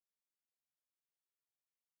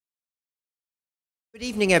Good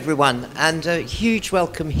evening, everyone, and a huge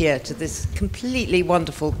welcome here to this completely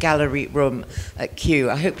wonderful gallery room at Kew.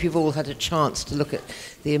 I hope you've all had a chance to look at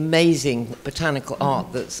the amazing botanical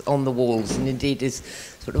art that's on the walls and indeed is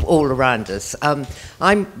sort of all around us.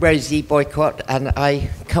 I'm Rosie Boycott, and I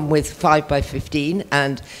come with 5x15,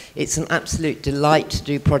 and it's an absolute delight to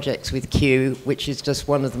do projects with Kew, which is just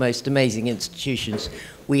one of the most amazing institutions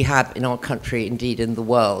we have in our country, indeed in the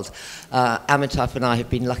world. Amitav and I have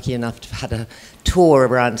been lucky enough to have had a tour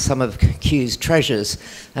around some of Kew's treasures,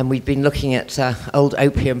 and we've been looking at old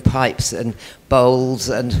opium pipes and bowls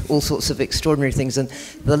and all sorts of extraordinary things. And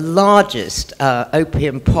the largest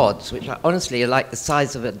opium pods, which are honestly are like the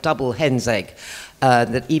size of a double hen's egg,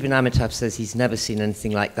 that even Amitav says he's never seen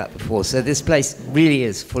anything like that before. So this place really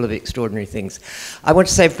is full of extraordinary things. I want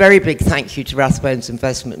to say a very big thank you to Rathbones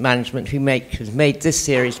Investment Management, who has made this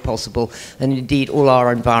series possible, and indeed all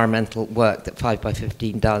our environmental work that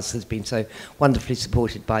 5x15 does has been so wonderfully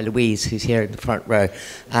supported by Louise, who's here in the front row,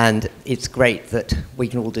 and it's great that we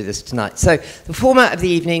can all do this tonight. So the format of the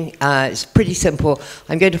evening is pretty simple.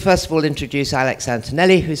 I'm going to first of all introduce Alexandre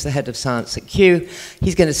Antonelli, who's the head of science at Kew.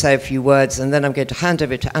 He's going to say a few words, and then I'm going to hand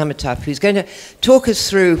over to Amitav, who's going to talk us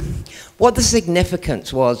through what the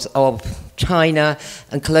significance was of China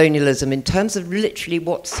and colonialism in terms of literally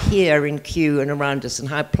what's here in Kew and around us and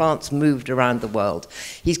how plants moved around the world.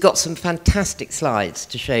 He's got some fantastic slides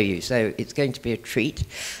to show you, so it's going to be a treat.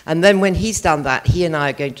 And then when he's done that, he and I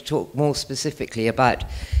are going to talk more specifically about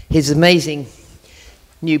his amazing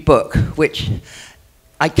new book, which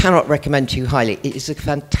I cannot recommend too highly. It is a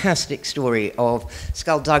fantastic story of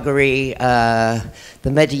skullduggery, the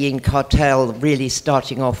Medellin cartel really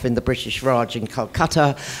starting off in the British Raj in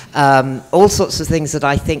Calcutta, all sorts of things that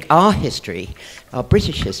I think our history, our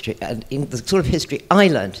British history, and in the sort of history I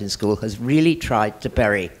learned in school, has really tried to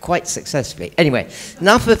bury quite successfully. Anyway,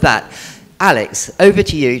 enough of that. Alex, over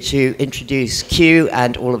to you to introduce Kew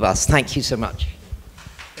and all of us. Thank you so much.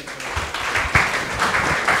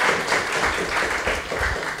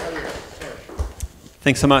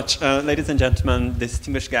 Thanks so much. Ladies and gentlemen,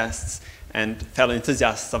 distinguished guests and fellow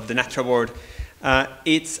enthusiasts of the natural world,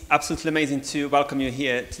 it's absolutely amazing to welcome you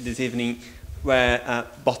here to this evening where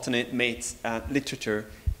botany meets literature.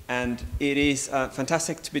 And it is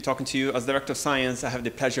fantastic to be talking to you. As Director of Science, I have the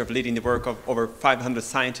pleasure of leading the work of over 500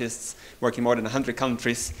 scientists working in more than 100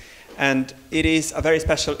 countries. And it is a very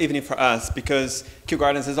special evening for us because Kew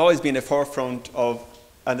Gardens has always been at the forefront of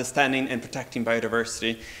understanding and protecting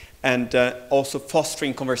biodiversity, and also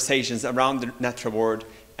fostering conversations around the natural world,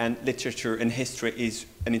 and literature and history is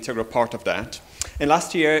an integral part of that. And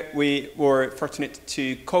last year, we were fortunate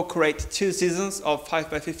to co-create 2 seasons of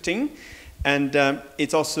 5x15, and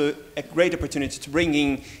it's also a great opportunity to bring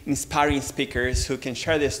in inspiring speakers who can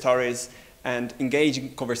share their stories and engage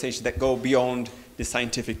in conversations that go beyond the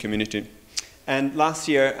scientific community. And last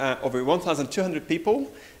year, over 1,200 people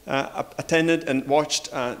attended and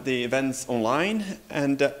watched the events online,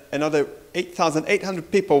 and another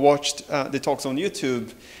 8,800 people watched the talks on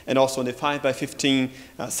YouTube and also on the 5x15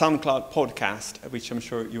 SoundCloud podcast, which I'm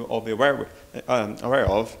sure you'll all be aware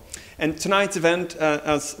of. And tonight's event,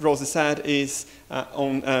 as Rosie said, is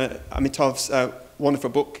on Amitav's wonderful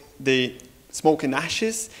book, The Smoke and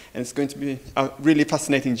Ashes, and it's going to be a really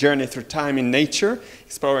fascinating journey through time in nature,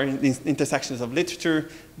 exploring the intersections of literature,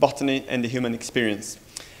 botany, and the human experience.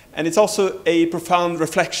 And it's also a profound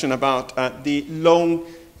reflection about the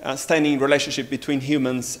long-standing relationship between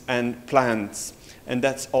humans and plants. And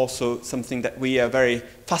that's also something that we are very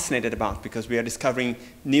fascinated about, because we are discovering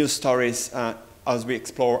new stories as we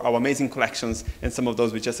explore our amazing collections, and some of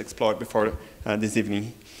those we just explored before this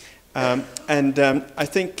evening. I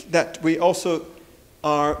think that we also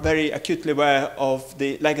are very acutely aware of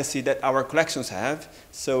the legacy that our collections have.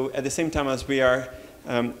 So at the same time as we are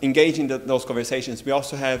engaging those conversations, we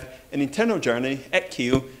also have an internal journey at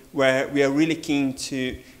Kew where we are really keen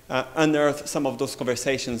to unearth some of those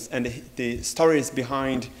conversations and the stories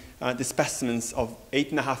behind the specimens of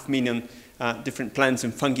 8.5 million different plants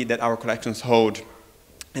and fungi that our collections hold,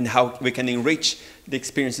 and how we can enrich the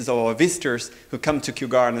experiences of our visitors who come to Kew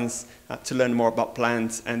Gardens to learn more about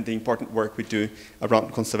plants and the important work we do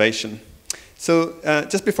around conservation. So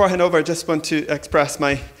just before I hand over, I just want to express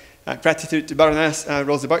my gratitude to Baroness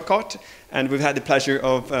Rosie Boycott, and we've had the pleasure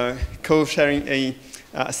of co-sharing a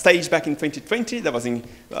stage back in 2020 that was in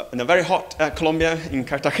a very hot Colombia, in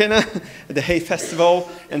Cartagena, at the Hay Festival,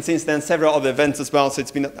 and since then several other events as well, so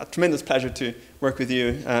it's been a tremendous pleasure to work with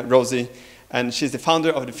you, Rosie. And she's the founder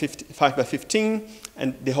of the 5x15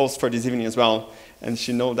 and the host for this evening as well, and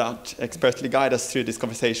she no doubt expertly guide us through this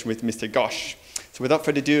conversation with Mr. Ghosh. So without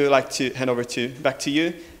further ado, I'd like to hand over back to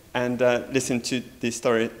you, and listen to this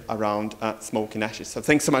story around smoke and ashes. So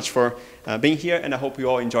thanks so much for being here, and I hope you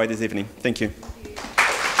all enjoy this evening. Thank you.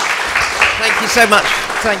 Thank you so much.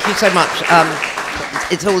 Thank you so much.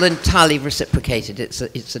 It's all entirely reciprocated.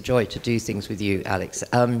 It's a joy to do things with you, Alex.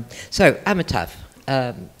 So, Amitav.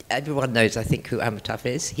 Everyone knows, I think, who Amitav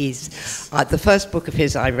is. He's the first book of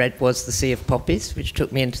his I read was The Sea of Poppies, which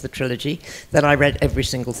took me into the trilogy. Then I read every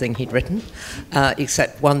single thing he'd written,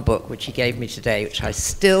 except one book, which he gave me today, which I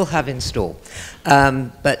still have in store.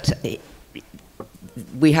 But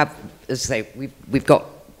we have, as I say, we've got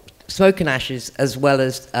Smoke and Ashes, as well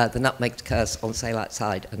as The Nutmeg Curse on sale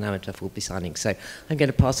outside, and Amitav will be signing. So I'm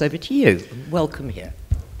going to pass over to you. Welcome here.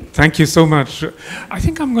 Thank you so much. I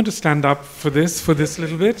think I'm going to stand up for this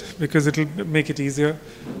little bit, because it'll make it easier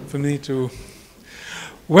for me to...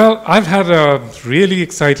 Well, I've had a really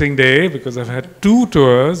exciting day, because I've had 2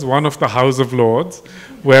 tours, one of the House of Lords,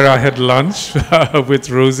 where I had lunch with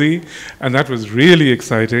Rosie, and that was really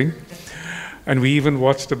exciting. And we even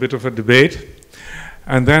watched a bit of a debate.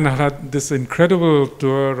 And then I had this incredible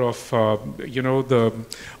tour of, the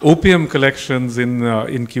opium collections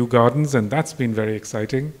in Kew Gardens, and that's been very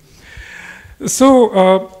exciting. So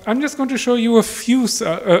I'm just going to show you a few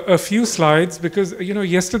slides, because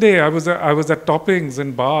yesterday I was at Toppings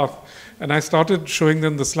in Bath, and I started showing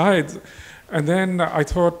them the slides, and then I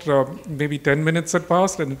thought maybe 10 minutes had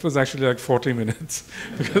passed, and it was actually like 40 minutes.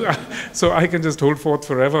 So I can just hold forth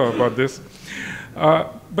forever about this.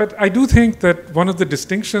 But I do think that one of the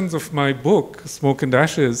distinctions of my book, Smoke and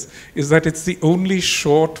Ashes, is that it's the only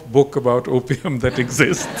short book about opium that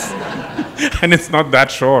exists. And it's not that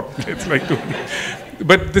short. It's like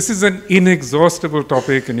but this is an inexhaustible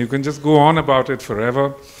topic, and you can just go on about it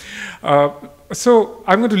forever. So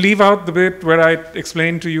I'm going to leave out the bit where I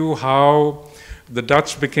explain to you how the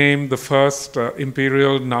Dutch became the first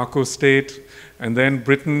imperial narco-state, and then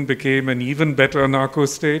Britain became an even better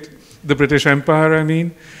narco-state. The British Empire, I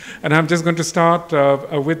mean. And I'm just going to start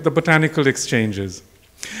with the botanical exchanges.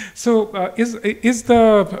 So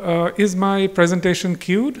is my presentation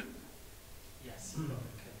queued? Yes.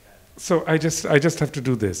 So I just have to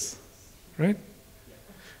do this, right?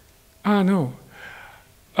 Ah, no.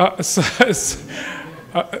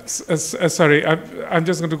 Sorry, I'm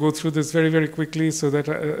just going to go through this very, very quickly, so that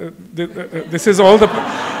this is all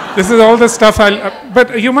the stuff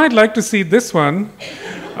but you might like to see this one.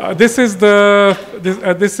 This is the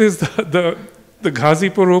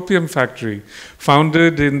Ghazipur opium factory,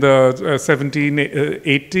 founded in the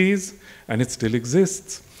 1780s, and it still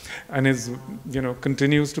exists, and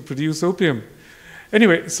continues to produce opium.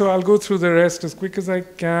 Anyway, so I'll go through the rest as quick as I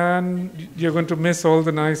can. You're going to miss all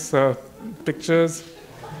the nice pictures.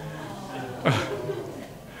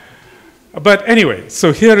 But anyway,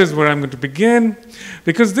 so here is where I'm going to begin,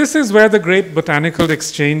 because this is where the great botanical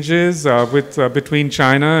exchanges between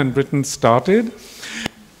China and Britain started.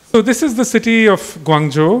 So this is the city of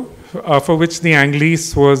Guangzhou, for which the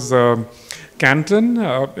Anglice was canton.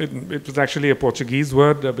 It was actually a Portuguese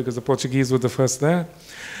word, because the Portuguese were the first there.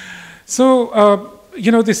 So,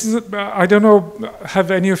 this is, I don't know,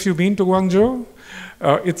 have any of you been to Guangzhou?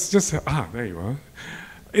 It's just, there you are.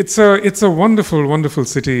 It's a wonderful, wonderful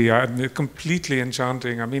city, completely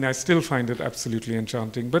enchanting. I mean, I still find it absolutely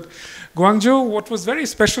enchanting. But Guangzhou, what was very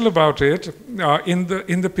special about it in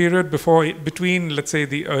the period between, let's say,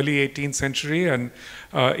 the early 18th century and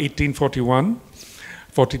 1841,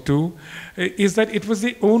 42, is that it was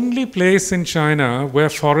the only place in China where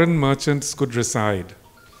foreign merchants could reside.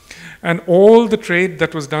 And all the trade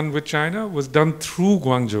that was done with China was done through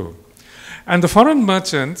Guangzhou. And the foreign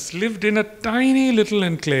merchants lived in a tiny little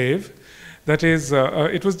enclave that is,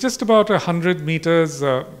 it was just about 100 meters,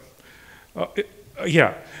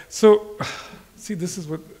 yeah. So, see, this is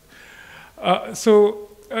what,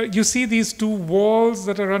 you see these 2 walls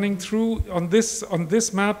that are running through. On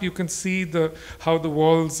this map, you can see how the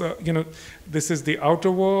walls, this is the outer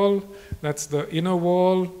wall, that's the inner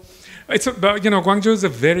wall. Guangzhou is a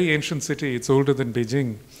very ancient city. It's older than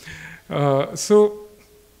Beijing.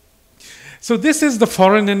 So this is the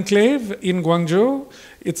foreign enclave in Guangzhou.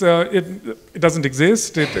 It doesn't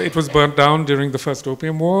exist. It was burnt down during the First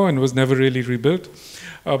Opium War and was never really rebuilt.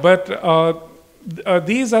 But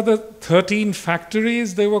these are the 13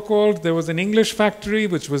 factories, they were called. There was an English factory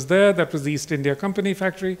which was there. That was the East India Company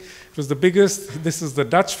factory. It was the biggest. This is the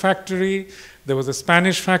Dutch factory. There was a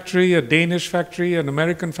Spanish factory, a Danish factory, an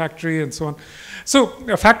American factory, and so on. So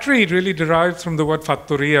a factory really derives from the word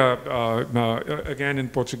fattoria, again in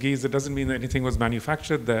Portuguese. It doesn't mean that anything was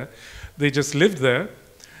manufactured there. They just lived there.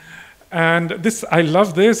 And this, I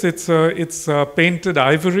love this. It's painted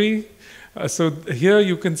ivory. So here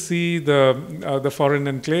you can see the foreign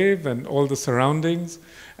enclave and all the surroundings,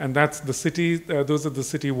 and that's the city. Those are the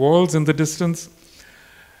city walls in the distance.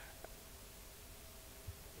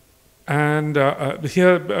 And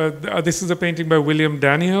here, this is a painting by William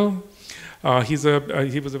Daniel. He was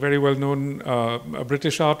a very well-known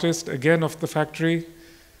British artist, again of the factory.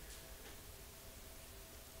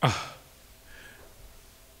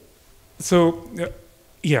 So,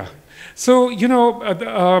 yeah. So, you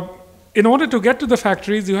know, in order to get to the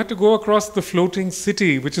factories, you had to go across the floating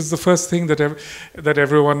city, which is the first thing that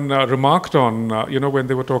everyone remarked on. You know, when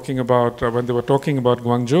they were talking about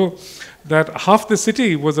Guangzhou, that half the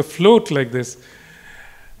city was afloat like this.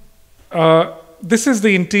 This is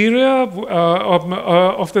the interior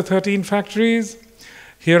of the 13 factories.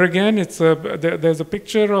 Here again, there's a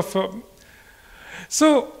picture of.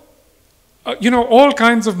 You know, all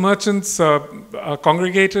kinds of merchants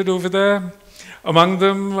congregated over there. Among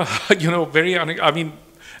them, you know,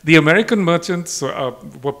 the American merchants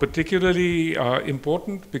were particularly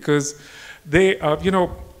important because they, you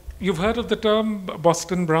know, you've heard of the term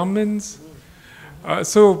Boston Brahmins?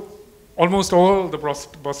 So almost all the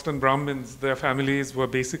Boston Brahmins, their families were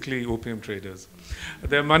basically opium traders.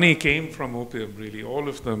 Their money came from opium, really. All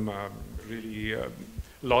of them really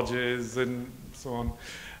lodges and so on.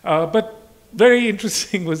 But very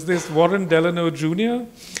interesting was this Warren Delano Jr.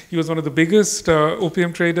 He was one of the biggest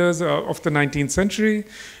opium traders of the 19th century.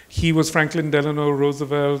 He was Franklin Delano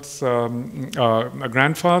Roosevelt's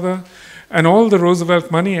grandfather. And all the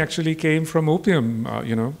Roosevelt money actually came from opium,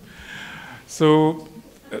 you know. So,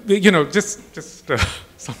 you know, just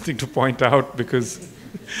something to point out, because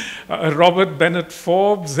Robert Bennett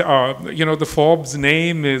Forbes, you know, the Forbes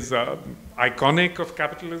name is iconic of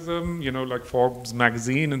capitalism, you know, like Forbes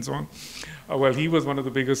magazine and so on. Well, he was one of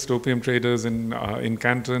the biggest opium traders in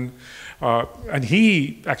Canton, and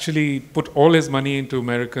he actually put all his money into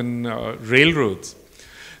American railroads.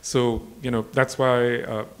 So, you know, that's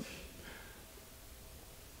why.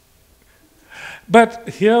 But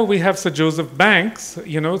here we have Sir Joseph Banks,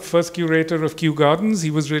 you know, first curator of Kew Gardens.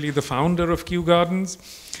 He was really the founder of Kew Gardens.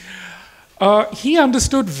 He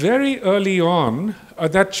understood very early on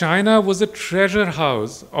that China was a treasure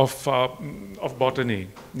house of botany,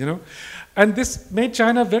 you know. And this made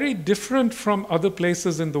China very different from other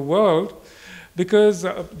places in the world, because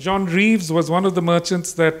John Reeves was one of the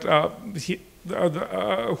merchants that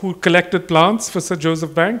who collected plants for Sir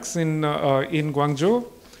Joseph Banks in Guangzhou.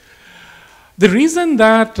 The reason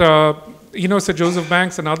that you know, Sir Joseph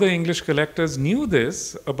Banks and other English collectors knew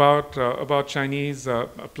this about Chinese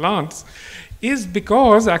plants is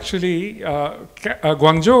because actually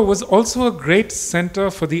Guangzhou was also a great center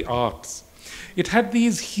for the arts. It had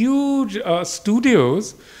these huge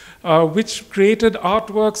studios which created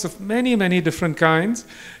artworks of many, many different kinds,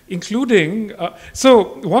 including,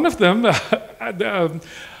 so one of them,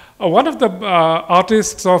 one of the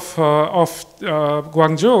artists of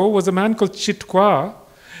Guangzhou was a man called Chit Kwa,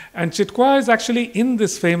 and Chit Kwa is actually in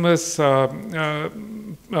this famous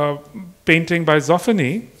painting by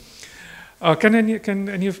Zoffany. Can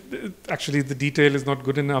any of, actually the detail is not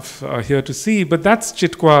good enough here to see, but that's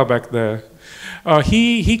Chit Kwa back there.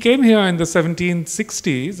 He came here in the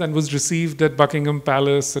 1760s and was received at Buckingham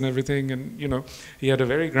Palace and everything, and you know, he had a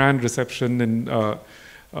very grand reception in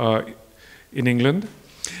England.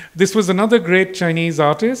 This was another great Chinese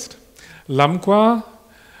artist, Lam Kwa.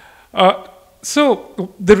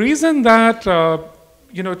 So the reason that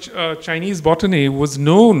you know, Chinese botany was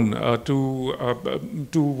known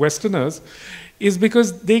to Westerners is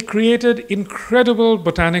because they created incredible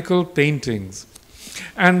botanical paintings.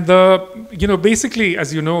 And you know, basically,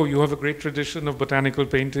 as you know, you have a great tradition of botanical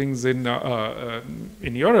paintings in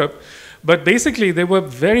Europe, but basically they were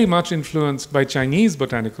very much influenced by Chinese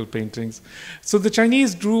botanical paintings. So the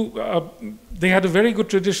Chinese drew, they had a very good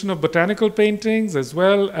tradition of botanical paintings as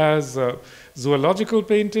well as zoological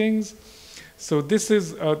paintings. So this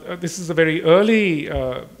is a very early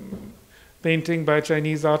painting by a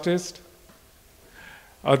Chinese artist.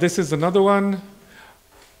 This is another one.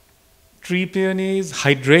 Tree peonies,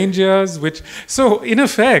 hydrangeas, which, so in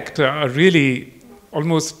effect, really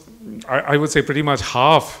almost, I would say pretty much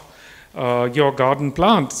half your garden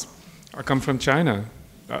plants come from China,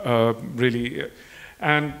 really.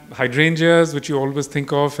 And hydrangeas, which you always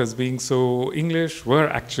think of as being so English, were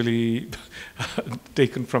actually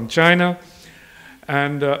taken from China.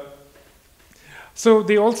 And so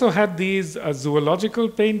they also had these zoological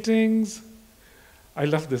paintings. I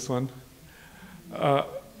love this one.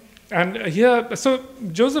 And here, so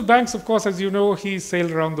Joseph Banks, of course, as you know, he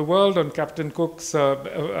sailed around the world on Captain Cook's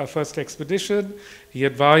first expedition. He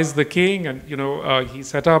advised the king, and he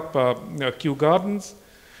set up Kew Gardens.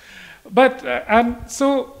 But and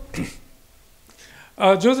so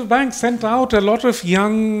Joseph Banks sent out a lot of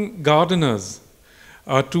young gardeners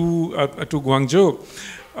to Guangzhou.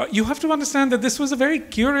 You have to understand that this was a very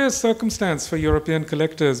curious circumstance for European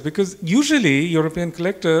collectors, because usually European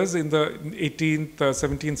collectors in the 18th,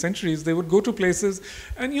 17th centuries, they would go to places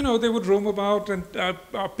and, they would roam about and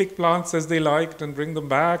pick plants as they liked and bring them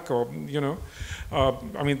back, or,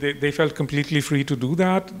 they felt completely free to do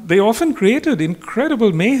that. They often created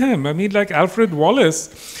incredible mayhem. Like Alfred Wallace,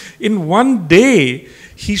 in one day,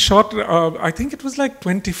 he shot, I think it was like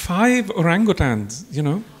 25 orangutans,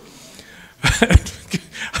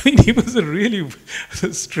 he was a really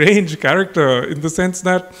strange character in the sense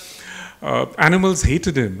that animals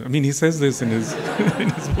hated him. He says this in his in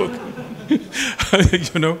his book.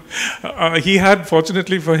 He had,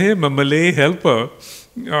 fortunately for him, a Malay helper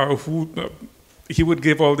who he would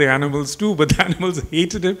give all the animals to, but the animals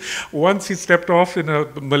hated him. Once he stepped off in a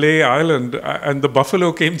Malay island, and the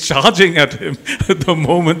buffalo came charging at him the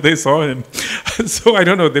moment they saw him. So I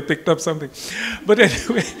don't know, they picked up something. But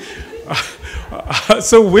anyway.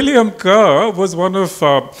 So William Kerr was one of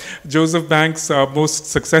Joseph Banks' most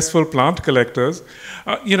successful plant collectors.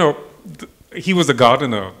 He was a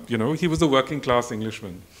gardener, he was a working class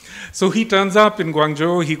Englishman. So he turns up in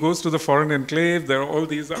Guangzhou, he goes to the foreign enclave, there are all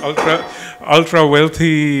these ultra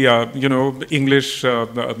wealthy, English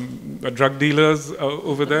drug dealers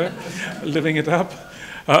over there, living it up.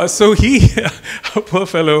 So he, poor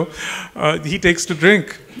fellow, he takes to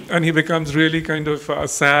drink, and he becomes really kind of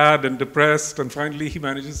sad and depressed, and finally he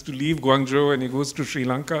manages to leave Guangzhou and he goes to Sri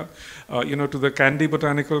Lanka, to the Kandy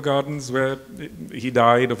Botanical Gardens, where he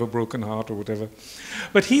died of a broken heart or whatever.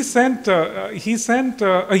 But he sent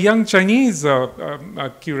a young Chinese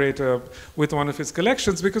curator with one of his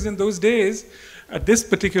collections, because in those days, at this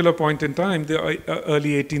particular point in time, the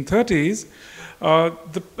early 1830s,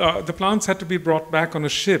 the plants had to be brought back on a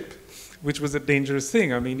ship, which was a dangerous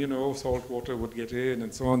thing. Salt water would get in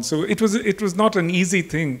and so on. So it was not an easy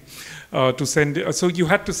thing to send. So you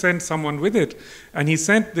had to send someone with it. And he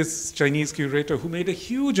sent this Chinese curator who made a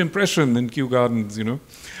huge impression in Kew Gardens,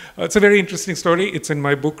 It's a very interesting story. It's in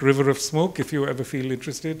my book, River of Smoke, if you ever feel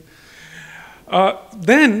interested.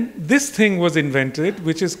 Then this thing was invented,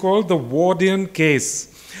 which is called the Wardian case.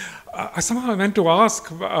 Somehow I meant to ask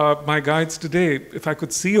my guides today if I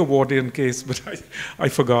could see a Wardian case, but I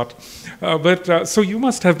forgot. So you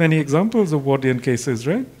must have many examples of Wardian cases,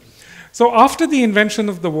 right? So after the invention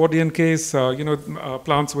of the Wardian case,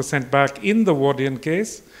 plants were sent back in the Wardian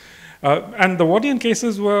case. And the Wardian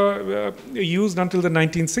cases were used until the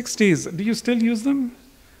 1960s. Do you still use them?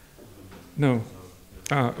 No.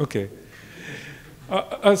 Okay.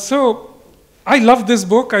 So I love this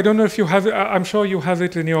book. I don't know if you have it. I'm sure you have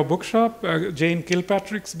it in your bookshop. Jane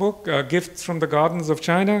Kilpatrick's book, Gifts from the Gardens of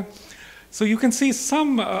China. So you can see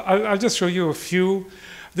some. I'll just show you a few.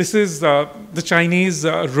 This is the Chinese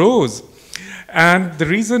rose. And the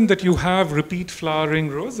reason that you have repeat flowering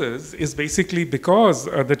roses is basically because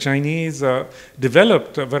the Chinese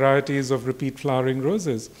developed varieties of repeat flowering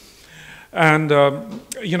roses. And,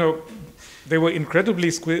 they were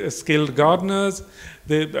incredibly skilled gardeners.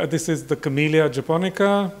 This is the Camellia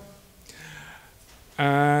japonica.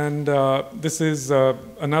 And this is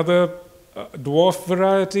another dwarf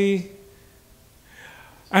variety.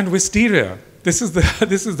 And wisteria. This is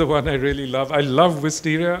the one I really love. I love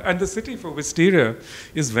wisteria, and the city for wisteria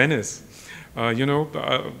is Venice.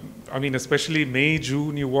 Especially May,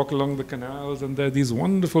 June, you walk along the canals, and there are these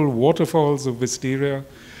wonderful waterfalls of wisteria.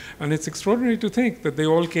 And it's extraordinary to think that they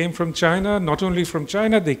all came from China. Not only from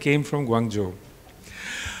China, they came from Guangzhou.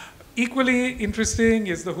 Equally interesting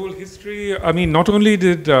is the whole history. Not only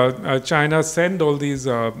did China send all these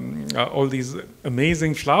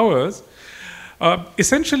amazing flowers,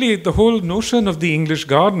 essentially, the whole notion of the English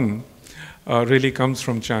garden really comes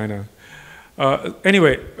from China.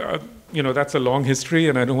 Anyway, that's a long history,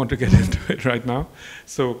 and I don't want to get into it right now.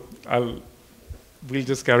 So we'll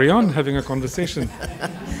just carry on having a conversation.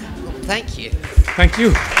 Thank you. Thank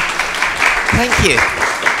you. Thank you.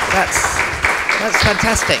 That's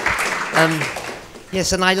fantastic.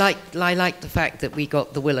 Yes, and I like the fact that we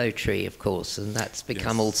got the willow tree, of course, and that's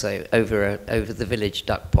become also over the village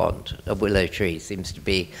duck pond. A willow tree seems to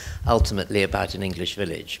be ultimately about an English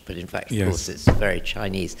village, but in fact, of course, it's very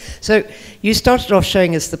Chinese. So you started off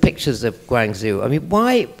showing us the pictures of Guangzhou.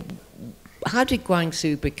 How did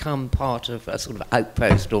Guangzhou become part of a sort of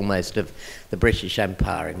outpost almost of the British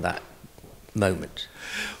Empire in that moment?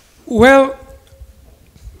 Well,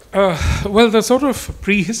 the sort of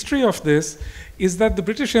prehistory of this is that the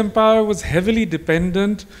British Empire was heavily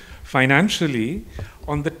dependent financially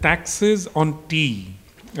on the taxes on tea.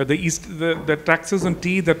 The taxes on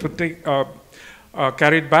tea that were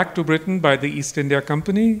carried back to Britain by the East India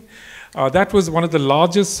Company. That was one of the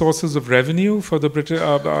largest sources of revenue for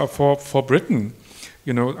for Britain.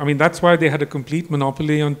 You know, I mean, that's why they had a complete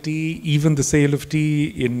monopoly on tea, even the sale of tea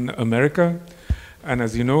in America. And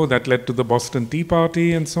as you know, that led to the Boston Tea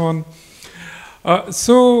Party and so on.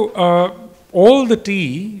 All the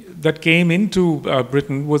tea that came into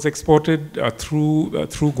Britain was exported through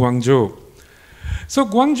Guangzhou. So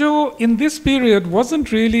Guangzhou in this period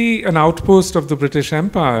wasn't really an outpost of the British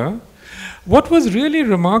Empire. What was really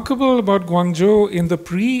remarkable about Guangzhou in the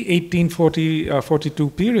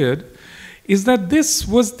pre-1842 period is that this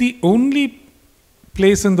was the only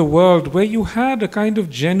place in the world where you had a kind of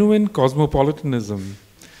genuine cosmopolitanism.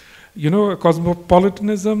 You know, a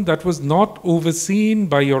cosmopolitanism that was not overseen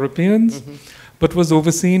by Europeans, but was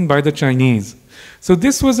overseen by the Chinese. So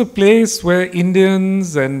this was a place where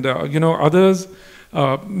Indians and others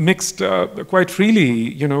mixed quite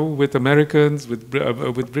freely, with Americans, with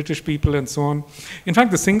British people, and so on. In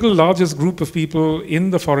fact, the single largest group of people in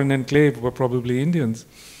the foreign enclave were probably Indians.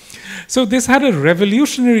 So this had a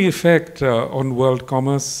revolutionary effect on world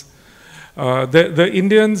commerce. The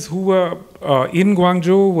Indians who were in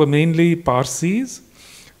Guangzhou were mainly Parsis,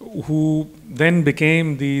 who then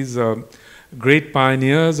became these great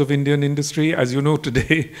pioneers of Indian industry. As you know,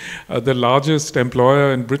 today, the largest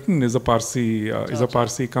employer in Britain is a Parsi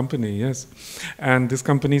company, yes. And this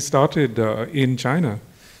company started in China.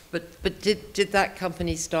 But did that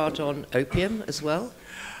company start on opium as well?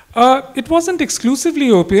 It wasn't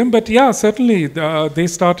exclusively opium, but yeah, certainly they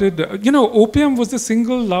started. Opium was the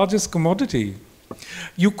single largest commodity.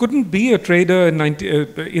 You couldn't be a trader in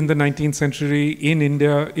the 19th century in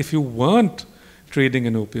India if you weren't trading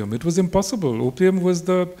in opium. It was impossible. Opium was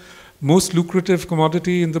the most lucrative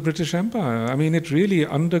commodity in the British Empire. I mean, it really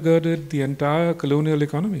undergirded the entire colonial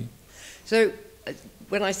economy. So,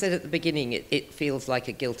 when I said at the beginning, it feels like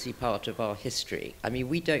a guilty part of our history. I mean,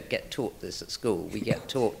 we don't get taught this at school. We get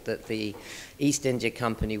taught that the East India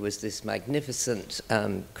Company was this magnificent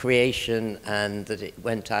creation, and that it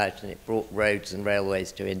went out and it brought roads and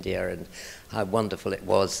railways to India, and how wonderful it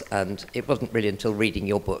was. And it wasn't really until reading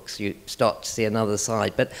your books you start to see another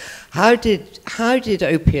side. But how did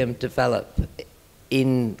opium develop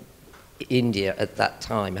in India at that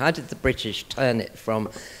time? How did the British turn it from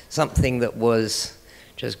something that was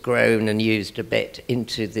just grown and used a bit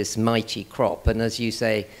into this mighty crop? And as you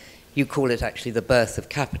say, you call it actually the birth of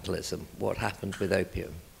capitalism. What happened with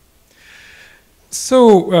opium?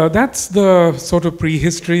 So that's the sort of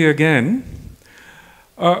prehistory again.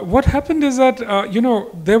 What happened is that,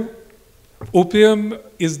 opium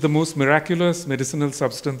is the most miraculous medicinal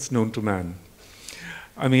substance known to man.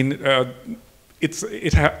 I mean,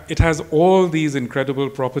 it has all these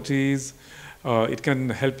incredible properties. It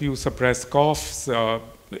can help you suppress coughs.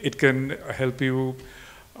 It can help you,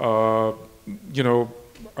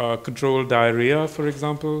 control diarrhea, for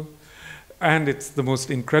example. And it's the most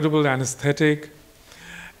incredible anesthetic.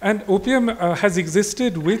 And opium has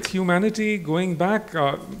existed with humanity going back,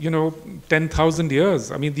 10,000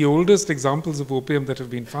 years. I mean, the oldest examples of opium that have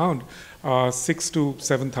been found are 6,000 to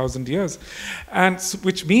 7,000 years. And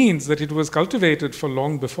which means that it was cultivated for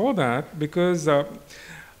long before that, because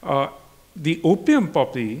the opium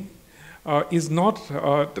poppy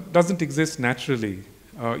doesn't exist naturally.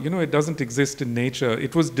 It doesn't exist in nature.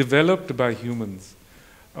 It was developed by humans.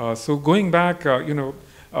 So going back,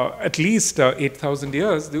 at least 8,000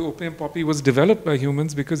 years, the opium poppy was developed by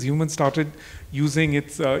humans because humans started using it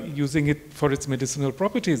for its medicinal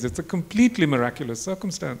properties. It's a completely miraculous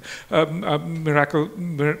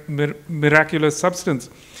miraculous substance.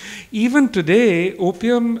 Even today,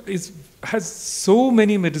 opium has so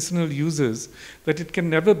many medicinal uses that it can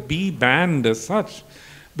never be banned as such,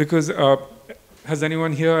 because has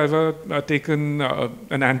anyone here ever taken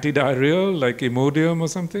an anti-diarrheal like Imodium or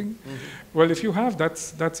something? Mm-hmm. Well, if you have,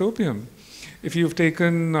 that's opium. If you've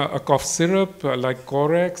taken a cough syrup like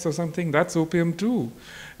Corex or something, that's opium too.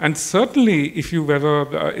 And certainly, if you've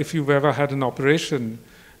ever had an operation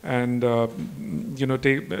and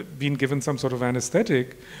been given some sort of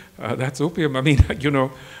anesthetic, that's opium. I mean, I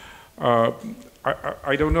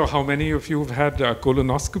don't know how many of you have had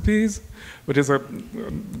colonoscopies, but it's a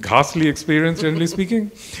ghastly experience, generally speaking.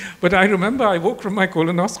 But I remember I woke from my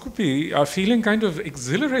colonoscopy feeling kind of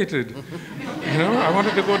exhilarated. I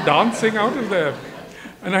wanted to go dancing out of there.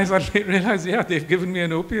 And I suddenly realized, yeah, they've given me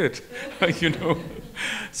an opiate,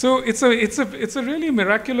 So it's a really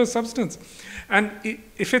miraculous substance. And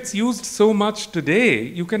if it's used so much today,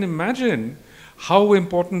 you can imagine how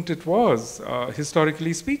important it was,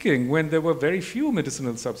 historically speaking, when there were very few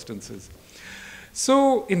medicinal substances.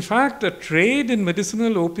 So, in fact, a trade in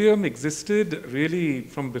medicinal opium existed really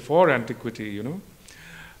from before antiquity, you know.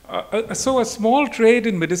 So a small trade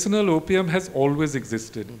in medicinal opium has always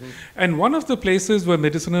existed. And one of the places where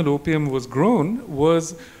medicinal opium was grown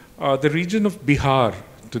was the region of Bihar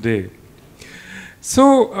today.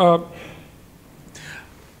 So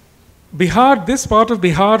Bihar, this part of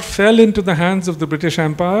Bihar fell into the hands of the British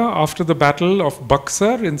Empire after the Battle of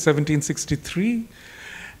Buxar in 1763.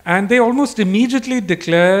 And they almost immediately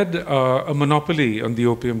declared a monopoly on the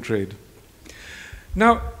opium trade.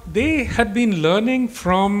 Now, they had been learning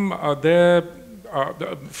from their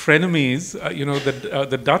frenemies, you know,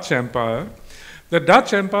 the Dutch Empire. The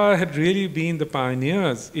Dutch Empire had really been the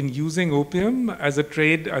pioneers in using opium as a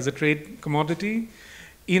trade commodity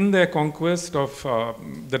in their conquest of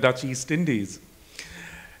the Dutch East Indies.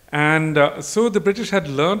 And so the British had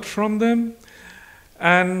learned from them.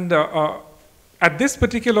 And at this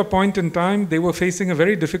particular point in time, they were facing a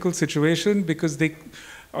very difficult situation because they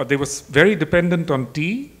were very dependent on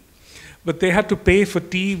tea, but they had to pay for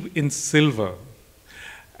tea in silver.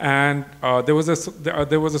 And there was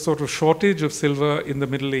a sort of shortage of silver in the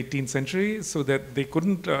middle 18th century, so that they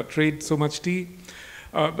couldn't trade so much tea.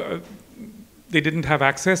 They didn't have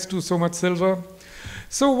access to so much silver.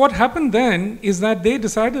 So what happened then is that they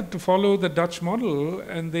decided to follow the Dutch model,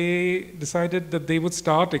 and they decided that they would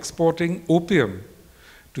start exporting opium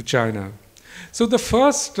to China. So the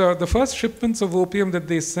first shipments of opium that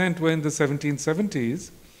they sent were in the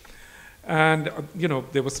 1770s, and you know,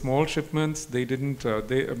 they were small shipments. They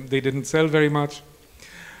didn't sell very much,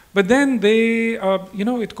 but then they you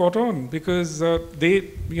know, it caught on because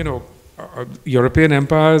European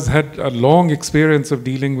empires had a long experience of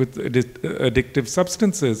dealing with addictive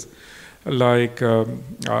substances like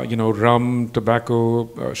you know, rum,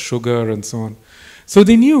 tobacco, sugar, and so on. So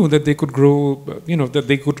they knew that they could grow, you know, that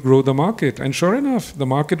they could grow the market, and sure enough, the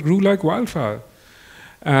market grew like wildfire.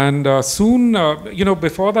 And soon, you know,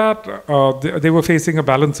 before that, they were facing a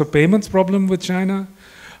balance of payments problem with China.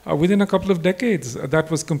 Within a couple of decades, that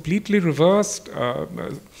was completely reversed.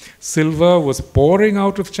 Silver was pouring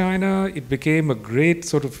out of China. It became a great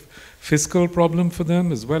sort of fiscal problem for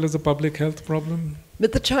them, as well as a public health problem.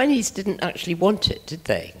 But the Chinese didn't actually want it, did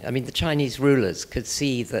they? I mean, the Chinese rulers could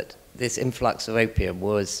see that this influx of opium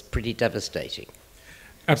was pretty devastating.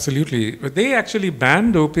 Absolutely. But they actually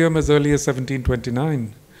banned opium as early as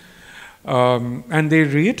 1729. And they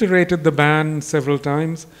reiterated the ban several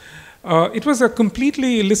times. It was a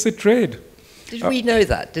completely illicit trade. Did we know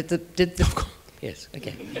that? Did the yes,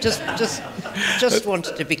 okay. Just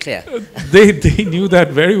wanted to be clear. They knew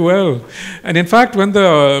that very well. And in fact, when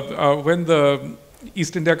the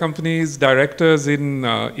East India Company's directors in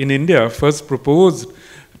India first proposed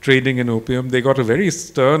trading in opium, they got a very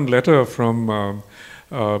stern letter from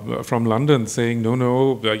London saying,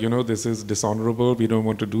 no, you know, this is dishonorable, we don't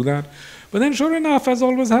want to do that. But then sure enough, as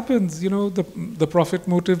always happens, you know, the profit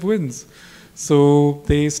motive wins. So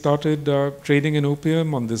they started trading in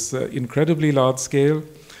opium on this incredibly large scale.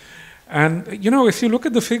 And, you know, if you look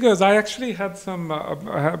at the figures, I actually had some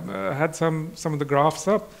of the graphs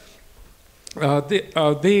up.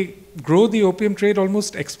 They grow the opium trade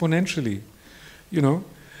almost exponentially, you know,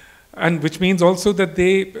 and which means also that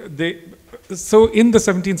so in the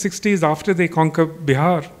 1760s, after they conquer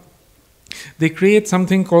Bihar, they create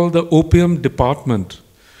something called the Opium Department,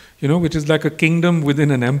 you know, which is like a kingdom within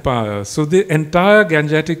an empire. So the entire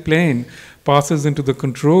Gangetic Plain passes into the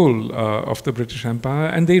control of the British Empire,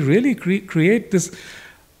 and they really create this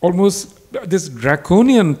almost this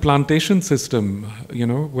draconian plantation system, you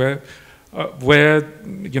know, where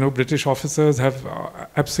you know, British officers have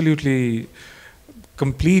absolutely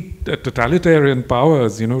complete totalitarian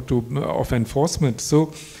powers, you know, of enforcement.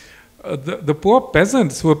 So the poor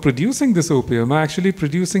peasants who are producing this opium are actually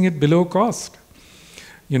producing it below cost.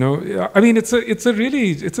 You know, I mean, it's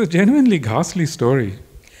a genuinely ghastly story.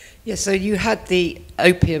 Yeah, so you had the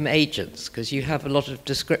opium agents, because you have a lot of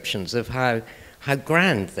descriptions of how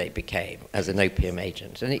grand they became as an opium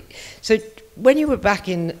agent. And so when you were back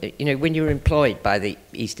in, you know, when you were employed by the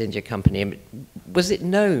East India Company, was it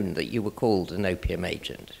known that you were called an opium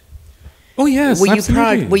agent? Oh yes,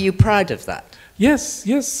 absolutely. Were you proud of that? Yes.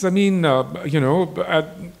 I mean, you know,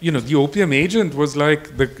 the opium agent was like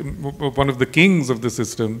one of the kings of the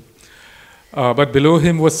system. But below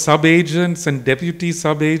him was sub-agents and deputy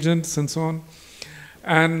sub-agents and so on.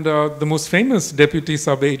 And the most famous deputy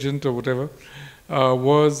sub-agent or whatever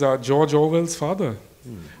was George Orwell's father.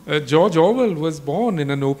 George Orwell was born in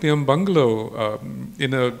an opium bungalow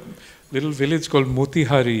in a little village called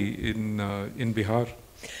Motihari in Bihar.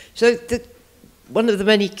 So one of the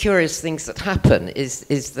many curious things that happen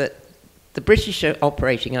is that the British are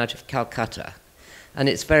operating out of Calcutta, and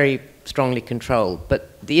it's very strongly controlled,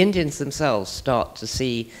 but the Indians themselves start to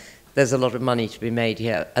see there's a lot of money to be made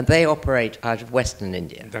here, and they operate out of Western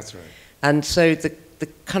India. That's right. And so the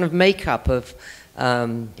kind of makeup of, I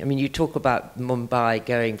mean, you talk about Bombay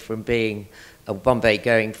going from being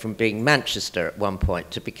Manchester at one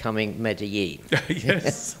point to becoming Medellin.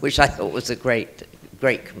 Yes. Which I thought was a great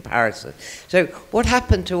comparison. So what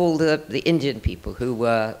happened to all the Indian people who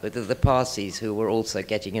were, the Parsis, who were also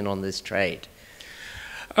getting in on this trade?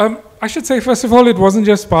 I should say, first of all, it wasn't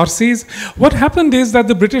just Parsis. What happened is that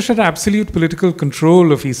the British had absolute political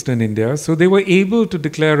control of Eastern India, so they were able to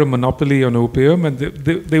declare a monopoly on opium, and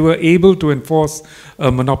they were able to enforce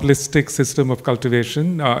a monopolistic system of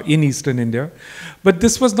cultivation in Eastern India. But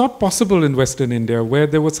this was not possible in Western India, where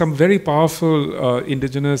there were some very powerful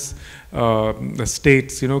indigenous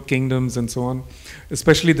states, kingdoms and so on,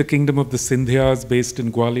 especially the kingdom of the Sindhyas based in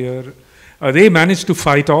Gwalior. They managed to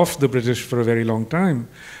fight off the British for a very long time.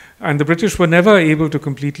 And the British were never able to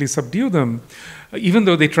completely subdue them, even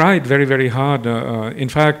though they tried very, very hard. In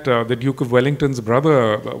fact, the Duke of Wellington's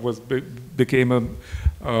brother became a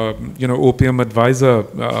opium advisor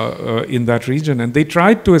in that region. And they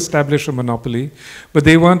tried to establish a monopoly, but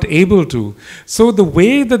they weren't able to. So the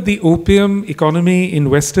way that the opium economy in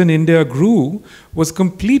Western India grew was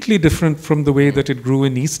completely different from the way that it grew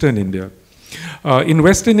in Eastern India. In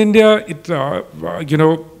Western India,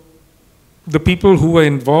 the people who were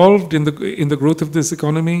involved in the growth of this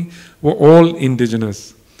economy were all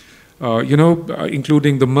indigenous,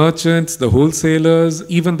 including the merchants, the wholesalers,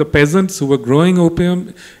 even the peasants who were growing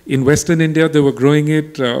opium. In Western India, they were growing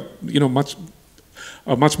it, much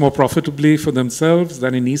more profitably for themselves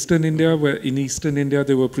than in Eastern India, where in Eastern India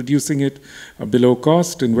they were producing it below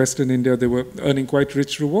cost. In Western India, they were earning quite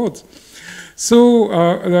rich rewards. So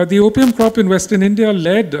the opium crop in Western India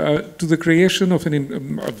led to the creation of a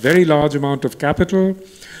very large amount of capital.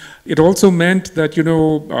 It also meant that,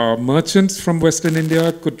 merchants from Western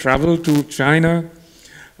India could travel to China,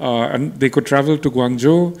 and they could travel to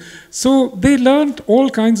Guangzhou. So they learned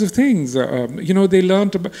all kinds of things. They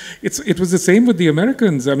learned about, it was the same with the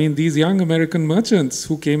Americans. I mean, these young American merchants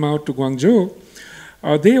who came out to Guangzhou,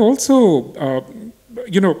 they also,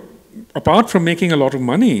 apart from making a lot of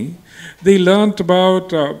money, they learned about,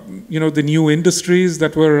 the new industries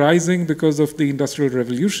that were arising because of the Industrial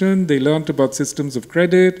Revolution. They learned about systems of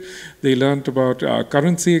credit. They learned about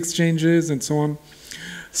currency exchanges and so on.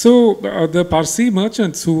 So the Parsi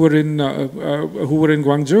merchants who were in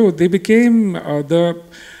Guangzhou, they became the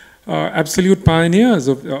absolute pioneers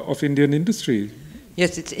of Indian industry.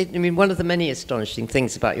 Yes, one of the many astonishing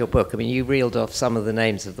things about your book, you reeled off some of the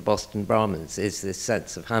names of the Boston Brahmins, is this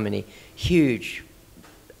sense of how many huge,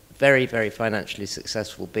 very, very financially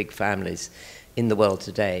successful big families in the world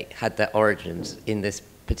today had their origins in this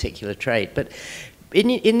particular trade. But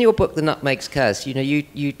in your book, The Nutmeg's Curse,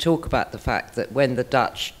 you talk about the fact that when the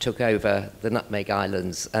Dutch took over the Nutmeg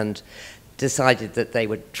Islands and decided that they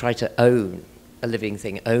would try to own a living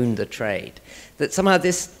thing, own the trade, that somehow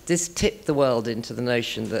this tipped the world into the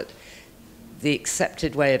notion that the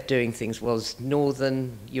accepted way of doing things was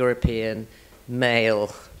Northern European,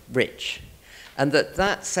 male, rich. And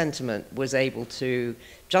that sentiment was able to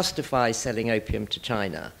justify selling opium to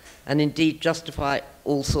China, and indeed justify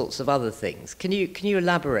all sorts of other things. Can you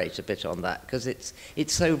elaborate a bit on that? Because it's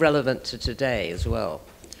so relevant to today as well.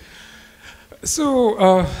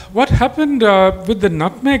 So what happened with the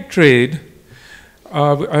nutmeg trade,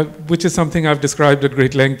 which is something I've described at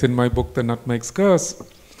great length in my book, The Nutmeg's Curse,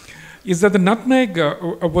 is that the nutmeg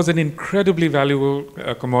was an incredibly valuable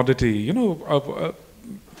commodity.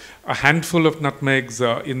 A handful of nutmegs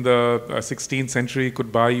in the 16th century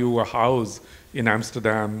could buy you a house in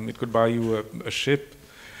Amsterdam. It could buy you a ship.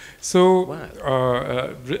 So,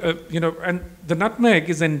 wow. And the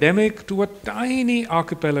nutmeg is endemic to a tiny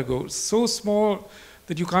archipelago, so small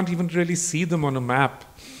that you can't even really see them on a map.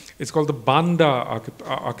 It's called the Banda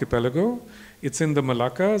archipelago. It's in the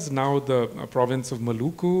Malaccas, now the province of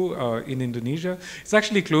Maluku in Indonesia. It's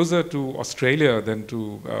actually closer to Australia than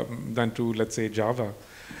to let's say, Java.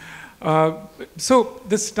 So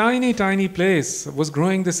this tiny, tiny place was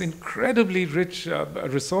growing this incredibly rich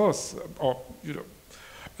resource, or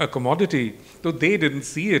a commodity. Though they didn't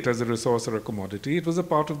see it as a resource or a commodity, it was a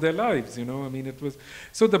part of their lives. It was.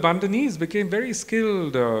 So the Bandanese became very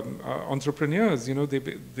skilled entrepreneurs.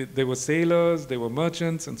 They were sailors, they were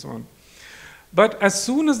merchants, and so on. But as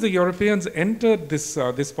soon as the Europeans entered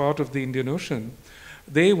this part of the Indian Ocean,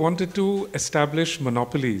 they wanted to establish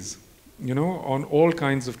monopolies. on all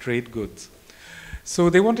kinds of trade goods. So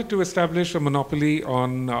they wanted to establish a monopoly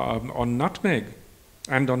on nutmeg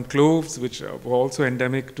and on cloves, which were also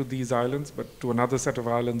endemic to these islands, but to another set of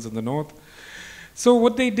islands in the north. So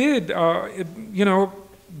what they did,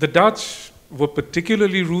 the Dutch were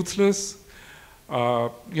particularly ruthless.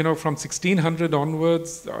 From 1600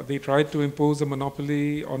 onwards, they tried to impose a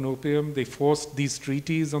monopoly on opium. They forced these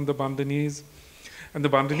treaties on the Bandanese, and the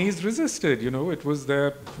Bandanese resisted. It was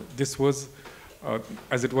this was,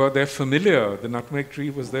 as it were, their familiar. The nutmeg tree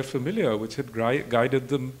was their familiar, which had guided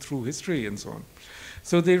them through history and so on.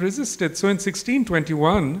 So they resisted. So in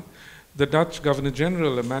 1621, the Dutch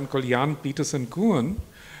Governor-General, a man called Jan Pietersen Koen,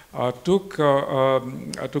 took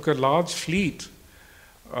a large fleet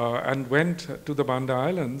and went to the Banda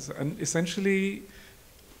Islands and essentially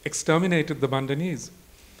exterminated the Bandanese.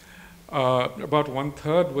 About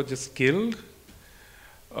 1/3 were just killed.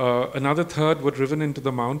 Another third were driven into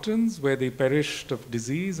the mountains where they perished of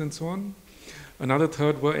disease and so on. Another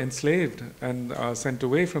third were enslaved and sent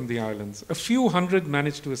away from the islands. A few hundred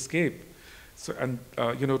managed to escape,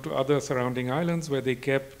 to other surrounding islands where they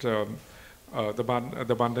kept the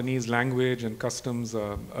Bandanese language and customs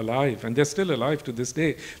alive, and they're still alive to this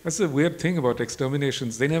day. That's the weird thing about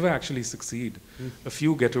exterminations; they never actually succeed. A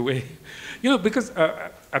few get away, because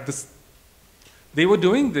they were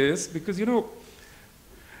doing this because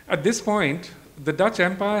at this point the Dutch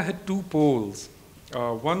Empire had two poles.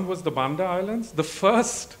 One was the Banda Islands. The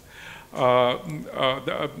first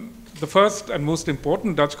and most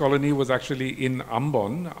important Dutch colony was actually in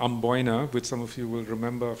Ambon, Amboina, which some of you will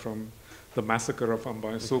remember from the massacre of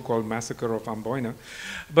Amboina, so-called massacre of Amboina.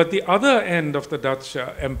 But the other end of the Dutch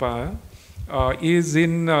Empire is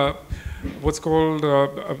in what's called,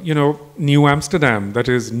 New Amsterdam, that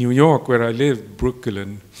is New York, where I live,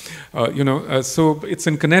 Brooklyn. So it's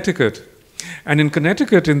in Connecticut. And in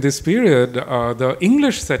Connecticut, in this period, the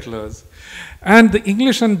English settlers, and the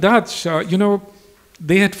English and Dutch,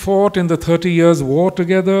 they had fought in the 30 Years' War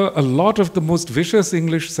together. A lot of the most vicious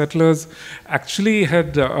English settlers actually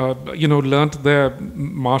had, learnt their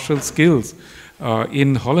martial skills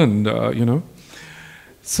in Holland,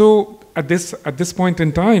 So at this point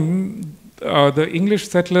in time, the English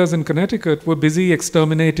settlers in Connecticut were busy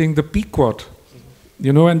exterminating the Pequot,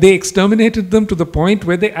 and they exterminated them to the point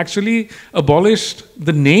where they actually abolished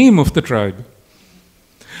the name of the tribe.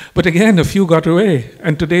 But again, a few got away,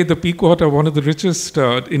 and today the Pequot are one of the richest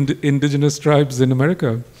indigenous tribes in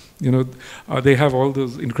America. They have all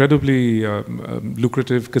those incredibly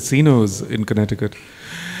lucrative casinos in Connecticut.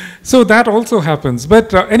 So that also happens.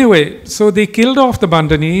 But anyway, so they killed off the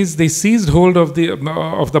Bandanese, they seized hold of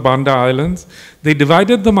the Banda Islands, they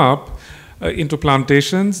divided them up into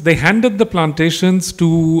plantations. They handed the plantations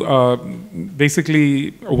to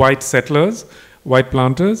basically white settlers, white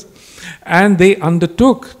planters, and they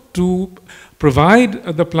undertook to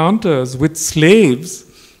provide the planters with slaves,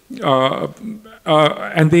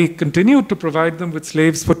 and they continued to provide them with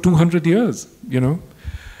slaves for 200 years,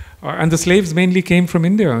 and the slaves mainly came from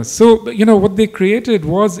India. So, what they created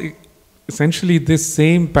was essentially this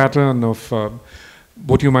same pattern of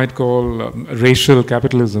what you might call racial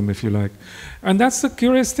capitalism, if you like. And that's the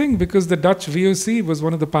curious thing, because the Dutch VOC was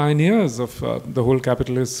one of the pioneers of the whole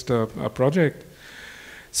capitalist project.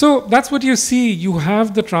 So that's what you see. You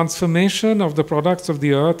have the transformation of the products of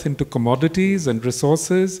the earth into commodities and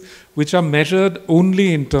resources, which are measured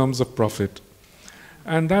only in terms of profit.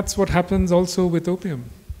 And that's what happens also with opium.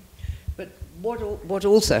 But what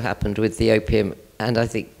also happened with the opium, and I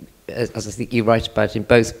think, as I think you write about in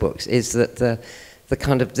both books, is that the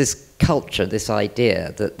kind of this culture, this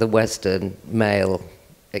idea that the Western male,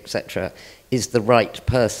 etc., is the right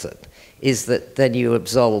person, is that then you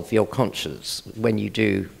absolve your conscience when you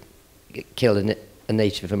do kill a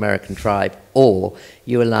Native American tribe, or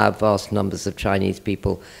you allow vast numbers of Chinese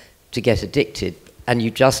people to get addicted, and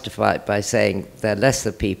you justify it by saying they're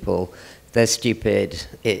lesser people, they're stupid,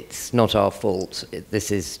 it's not our fault,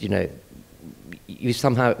 this is, you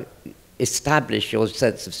somehow establish your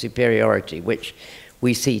sense of superiority, which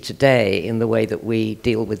we see today in the way that we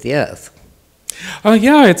deal with the earth.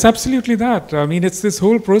 Yeah, it's absolutely that. I mean, it's this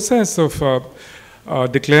whole process of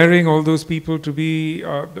declaring all those people to be,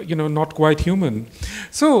 not quite human.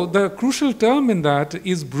 So the crucial term in that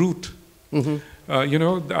is brute. Mm-hmm.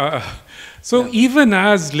 So even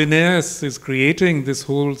as Linnaeus is creating this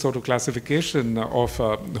whole sort of classification of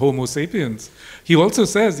Homo sapiens, he also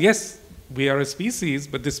says, yes, we are a species,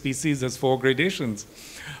 but this species has 4 gradations,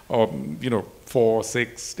 or 4,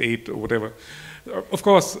 6, 8, or whatever. Of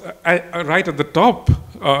course, right at the top,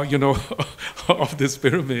 of this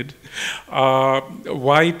pyramid,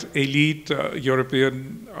 white elite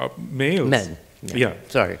European males. Men. Yeah.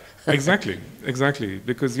 Sorry. Exactly.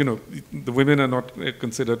 Because, the women are not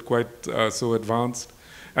considered quite so advanced.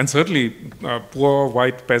 And certainly, poor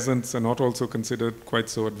white peasants are not also considered quite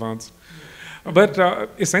so advanced. But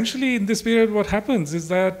essentially, in this period, what happens is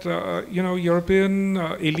that, European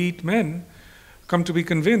elite men come to be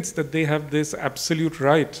convinced that they have this absolute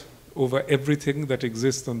right over everything that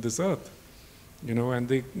exists on this earth, and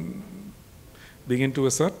they begin to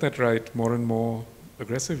assert that right more and more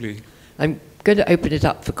aggressively. I'm going to open it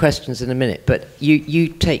up for questions in a minute, but you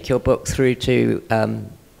take your book through to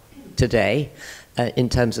today in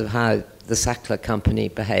terms of how the Sackler company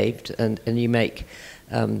behaved, and you make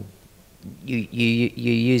you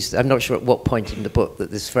use, I'm not sure at what point in the book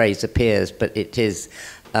that this phrase appears, but it is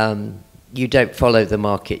you don't follow the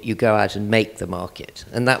market, you go out and make the market.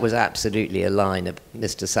 And that was absolutely a line of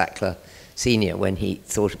Mr. Sackler Senior when he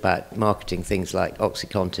thought about marketing things like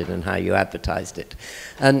OxyContin and how you advertised it.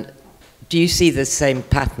 And do you see the same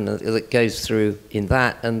pattern that goes through in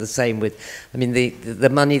that, and the same with, the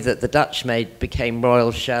money that the Dutch made became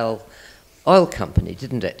Royal Shell Oil Company,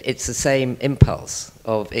 didn't it? It's the same impulse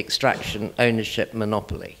of extraction, ownership,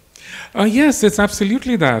 monopoly. Yes, it's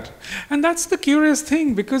absolutely that. And that's the curious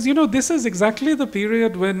thing, because, this is exactly the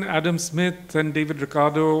period when Adam Smith and David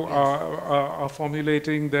Ricardo are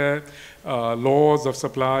formulating their laws of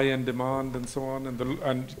supply and demand and so on,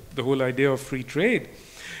 and the whole idea of free trade.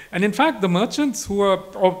 And in fact, the merchants who are,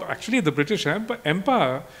 or actually the British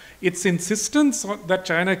Empire, its insistence that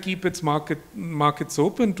China keep its markets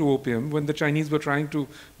open to opium when the Chinese were trying to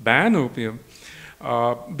ban opium,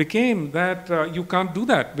 became that you can't do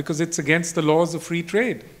that because it's against the laws of free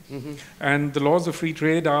trade. Mm-hmm. And the laws of free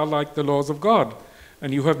trade are like the laws of God.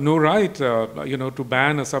 And you have no right, to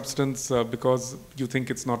ban a substance because you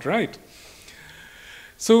think it's not right.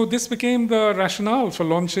 So this became the rationale for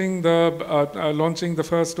launching the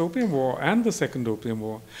first Opium War and the second Opium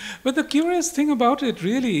War. But the curious thing about it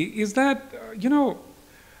really is that,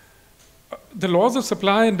 the laws of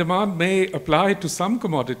supply and demand may apply to some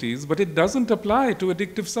commodities, but it doesn't apply to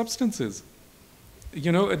addictive substances.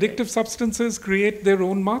 Addictive substances create their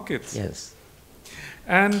own markets. Yes.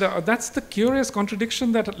 And that's the curious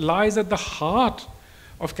contradiction that lies at the heart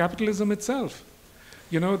of capitalism itself.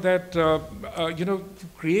 To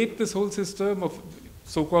create this whole system of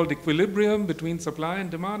so-called equilibrium between supply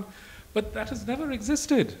and demand, but that has never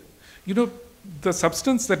existed. The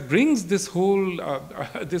substance that brings this whole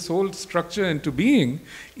structure into being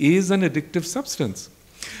is an addictive substance.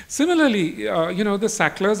 Similarly, the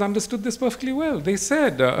Sacklers understood this perfectly well. They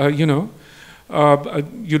said, you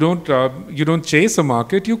don't chase a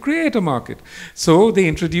market, you create a market. So they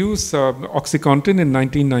introduced OxyContin in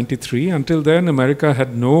 1993. Until then, America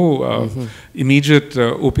had no immediate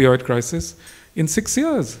opioid crisis. In 6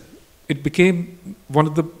 years, it became one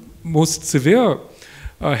of the most severe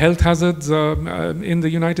health hazards in the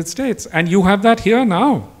United States. And you have that here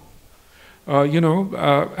now.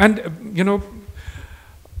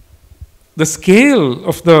 The scale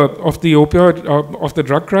of the opioid of the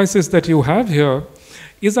drug crisis that you have here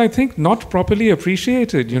is, I think, not properly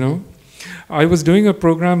appreciated. I was doing a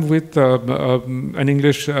program with an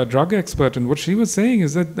English drug expert, and what she was saying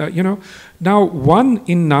is that now 1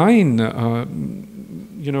 in 9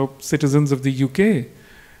 citizens of the UK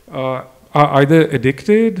are either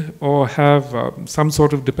addicted or have some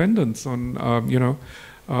sort of dependence on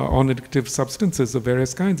on addictive substances of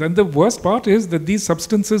various kinds. And the worst part is that these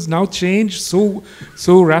substances now change so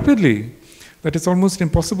rapidly that it's almost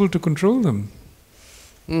impossible to control them.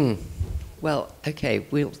 Well, okay,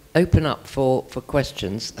 we'll open up for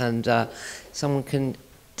questions, and someone can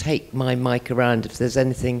take my mic around if there's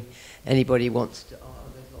anything anybody wants to. Oh,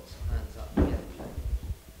 there's lots of hands up here.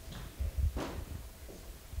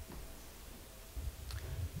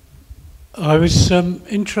 I was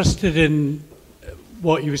interested in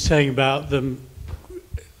what you were saying about the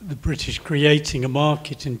British creating a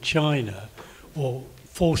market in China or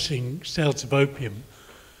forcing sales of opium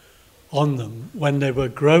on them when they were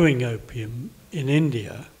growing opium in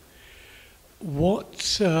India. What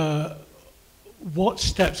steps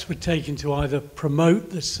were taken to either promote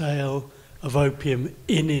the sale of opium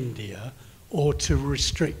in India or to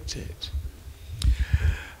restrict it?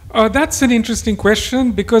 That's an interesting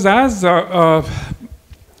question, because as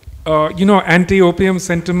anti-opium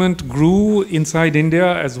sentiment grew inside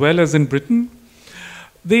India as well as in Britain,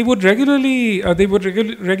 they would regularly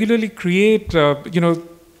create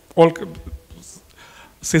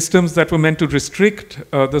systems that were meant to restrict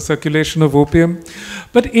the circulation of opium.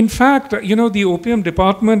 But in fact, the opium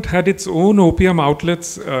department had its own opium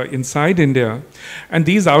outlets inside India, and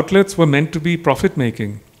these outlets were meant to be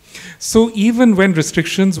profit-making. So even when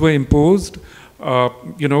restrictions were imposed,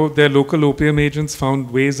 their local opium agents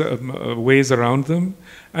found ways around them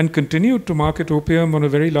and continued to market opium on a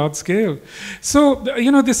very large scale. So,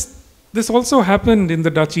 this also happened in the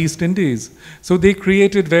Dutch East Indies. So they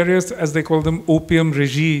created various, as they call them, opium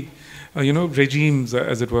regimes,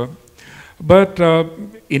 as it were. But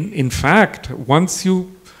in fact, once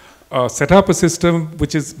you set up a system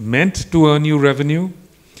which is meant to earn you revenue,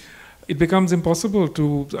 it becomes impossible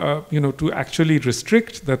to actually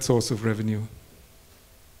restrict that source of revenue.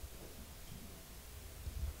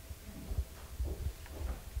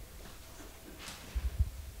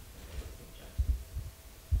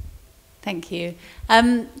 Thank you.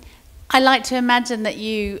 I like to imagine that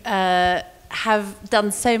you have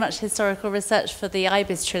done so much historical research for the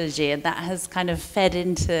Ibis trilogy, and that has kind of fed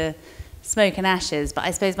into Smoke and Ashes. But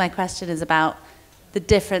I suppose my question is about the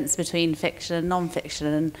difference between fiction and non-fiction,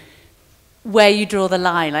 and where you draw the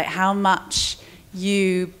line, like how much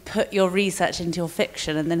you put your research into your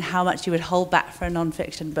fiction, and then how much you would hold back for a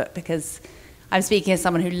non-fiction book, because I'm speaking as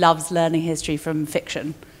someone who loves learning history from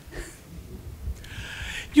fiction.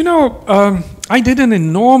 I did an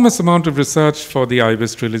enormous amount of research for the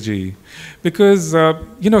Ibis trilogy, because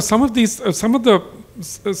some of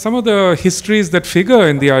the histories that figure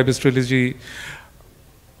in the Ibis trilogy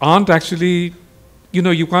aren't actually,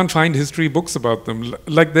 you can't find history books about them.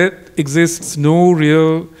 Like there exists no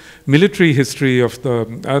real military history of the,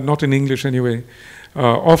 not in English anyway,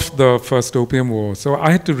 of the First Opium War. So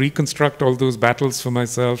I had to reconstruct all those battles for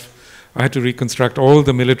myself. I had to reconstruct all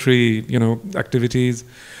the military, activities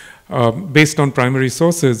based on primary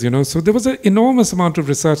sources, So there was an enormous amount of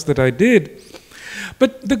research that I did.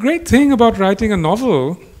 But the great thing about writing a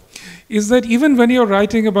novel is that even when you're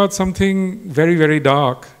writing about something very, very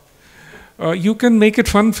dark, you can make it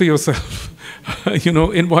fun for yourself,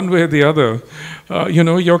 in one way or the other.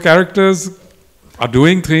 Your characters are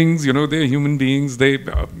doing things, they're human beings, they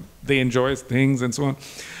enjoy things and so on.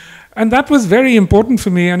 And that was very important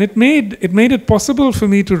for me, and it made it possible for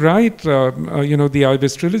me to write, the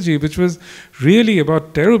Ibis trilogy, which was really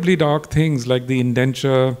about terribly dark things like the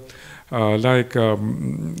indenture,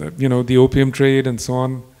 the opium trade and so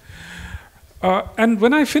on. And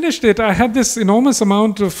when I finished it, I had this enormous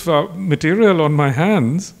amount of material on my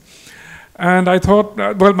hands, and I thought,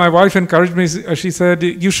 my wife encouraged me. She said,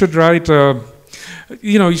 "You should write,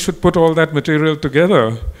 you should put all that material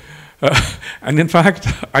together." And in fact,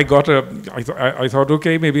 I thought,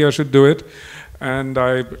 okay, maybe I should do it. And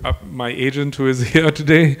my agent, who is here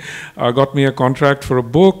today, got me a contract for a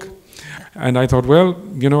book. And I thought,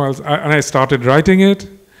 and I started writing it.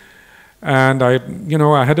 And I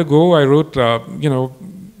had a go. I wrote, a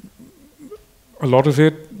lot of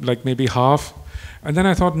it, like maybe half. And then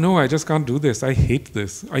I thought, no, I just can't do this. I hate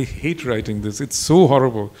this. I hate writing this. It's so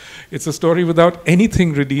horrible. It's a story without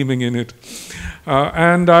anything redeeming in it.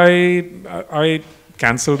 And I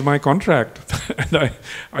canceled my contract. And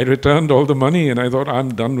I returned all the money, and I thought,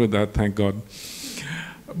 I'm done with that, thank God.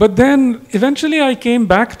 But then eventually I came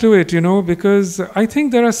back to it, because I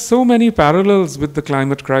think there are so many parallels with the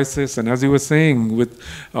climate crisis, and as you were saying, with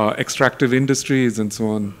extractive industries and so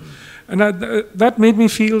on. And that made me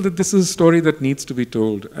feel that this is a story that needs to be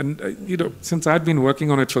told. And since I'd been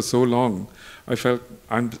working on it for so long, I felt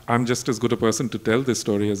I'm just as good a person to tell this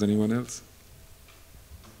story as anyone else.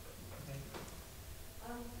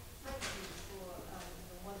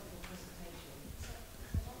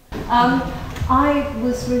 I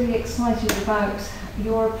was really excited about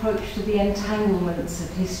your approach to the entanglements of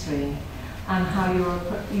history and how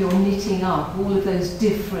you're knitting up all of those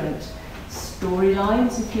different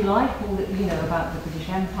storylines, if you like, all that, about the British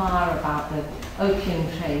Empire, about the opium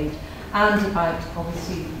trade, and about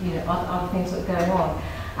obviously other things that are going on,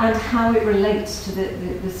 and how it relates to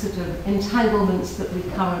the sort of entanglements that we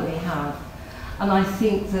currently have. And I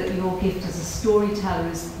think that your gift as a storyteller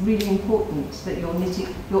is really important, that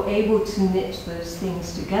you're able to knit those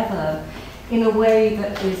things together in a way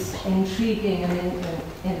that is intriguing and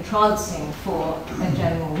entrancing for a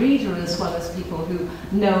general reader, as well as people who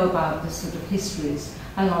know about the sort of histories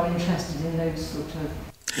and are interested in those sort of...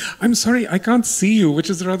 I'm sorry, I can't see you, which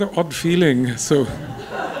is a rather odd feeling, so...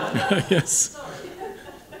 Yes.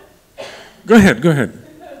 Go ahead.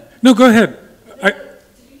 No, go ahead.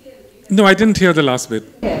 No, I didn't hear the last bit.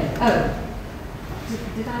 Yeah. Oh.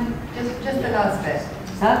 Did I? Just the last bit.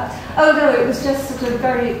 Oh no, it was just sort of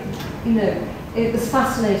very, you know, it was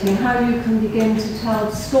fascinating how you can begin to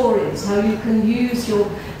tell stories, how you can use your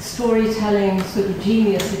storytelling sort of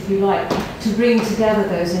genius, if you like, to bring together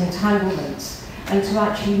those entanglements and to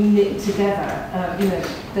actually knit together, you know,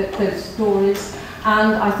 those stories.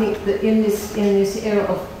 And I think that in this era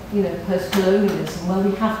of, you know, post-colonialism, where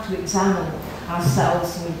we have to examine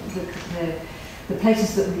ourselves and the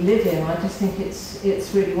places that we live in, I just think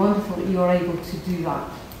it's really wonderful that you're able to do that.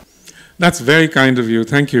 That's very kind of you.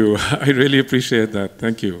 Thank you. I really appreciate that.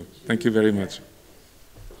 Thank you. Thank you very much.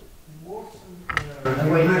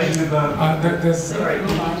 Sorry, you need to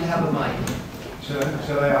have a mic.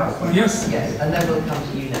 Shall I ask one? Yes. Yes, and then we'll come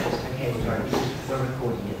to you next. Okay, sorry, we're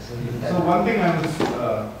recording it. So one thing I was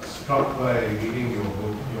struck by reading your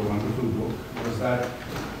book, your wonderful book, was that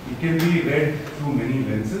it can be read through many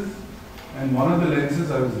lenses. And one of the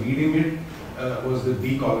lenses I was reading it was the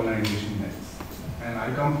decolonization lens. And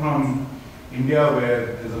I come from India, where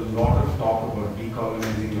there's a lot of talk about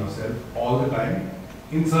decolonizing yourself all the time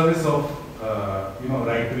in service of you know,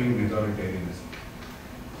 right-wing majoritarianism.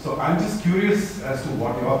 So I'm just curious as to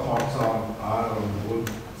what your thoughts are on the whole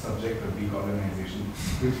subject of decolonization,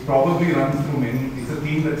 which probably runs through many. It's a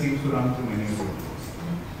theme that seems to run through many of your books.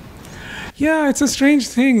 Yeah, it's a strange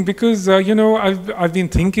thing because you know, I've been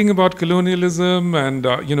thinking about colonialism, and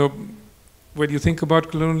you know, when you think about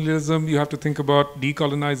colonialism, you have to think about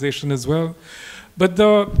decolonization as well. But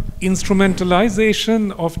the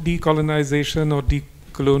instrumentalization of decolonization or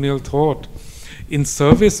decolonial thought in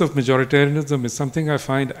service of majoritarianism is something I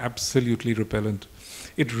find absolutely repellent.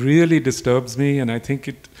 It really disturbs me, and I think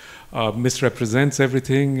it misrepresents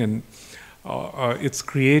everything, and it's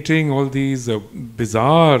creating all these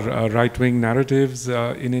bizarre right-wing narratives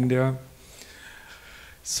in India.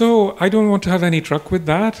 So I don't want to have any truck with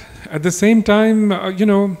that. At the same time, you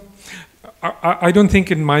know, I don't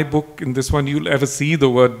think in my book, in this one, you'll ever see the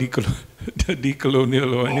word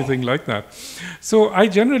decolonial or anything like that. So I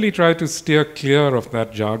generally try to steer clear of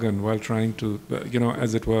that jargon while trying to, you know,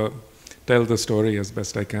 as it were, tell the story as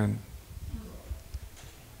best I can.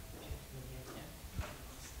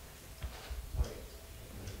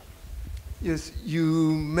 Yes,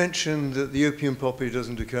 you mentioned that the opium poppy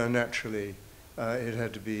doesn't occur naturally. It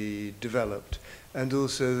had to be developed, and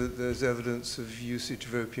also that there's evidence of usage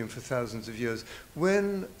of opium for thousands of years.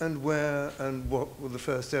 When and where and what were the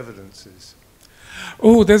first evidences?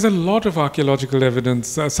 Oh, there's a lot of archaeological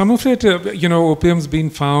evidence. Some of it, you know, opium's been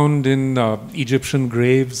found in Egyptian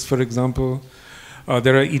graves, for example.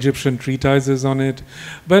 There are Egyptian treatises on it.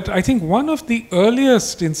 But I think one of the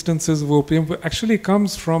earliest instances of opium actually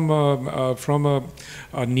comes from a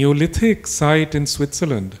Neolithic site in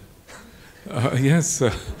Switzerland. Yes. The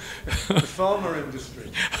farmer industry.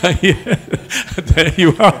 Yeah, there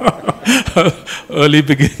you are. Early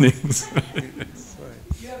beginnings. Thank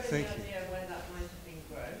you. idea when that might have been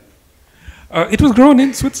grown? It was grown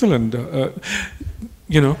in Switzerland.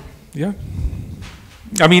 You know, yeah.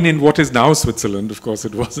 I mean, in what is now Switzerland. Of course,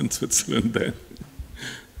 it wasn't Switzerland then.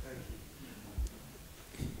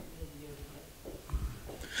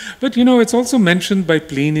 But, you know, it's also mentioned by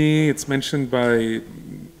Pliny. It's mentioned by,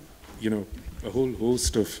 you know, a whole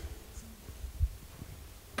host of...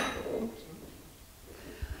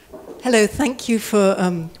 Hello, thank you for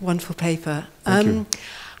wonderful paper. Thank you.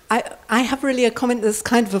 I have really a comment that's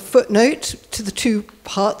kind of a footnote to the two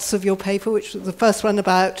parts of your paper, which was the first one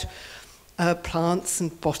about plants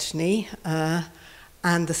and botany,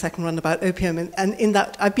 and the second one about opium. And in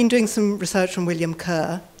that, I've been doing some research on William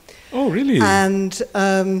Kerr. Oh, really? And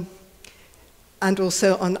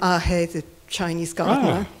also on Ahe, the Chinese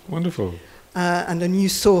gardener. Ah, wonderful. And a new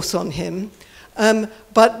source on him.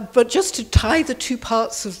 But just to tie the two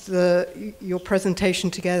parts of your presentation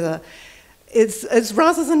together, it's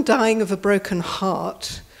rather than dying of a broken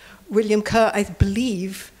heart, William Kerr, I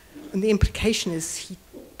believe, and the implication is he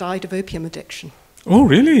died of opium addiction. Oh,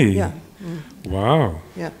 really? Yeah. Wow.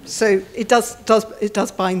 Yeah. So it does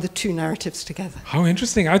bind the two narratives together. How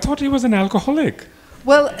interesting. I thought he was an alcoholic.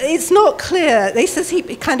 Well, it's not clear. They says he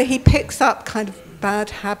picks up kind of bad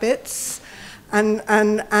habits. And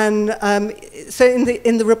so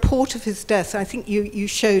in the report of his death, I think you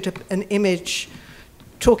showed an image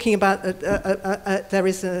talking about there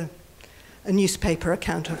is a newspaper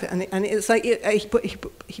account of it, and it's like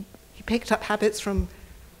he picked up habits from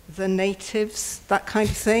the natives, that kind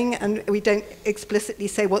of thing, and we don't explicitly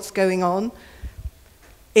say what's going on.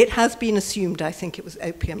 It has been assumed, I think, it was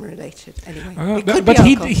opium related. Anyway, but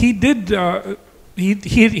he did.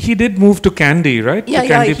 He did move to Kandy, right? Yeah,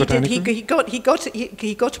 Kandy he did.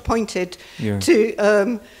 He got appointed yeah.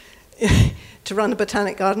 to to run a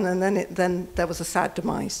botanic garden, and then there was a sad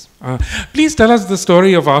demise. Please tell us the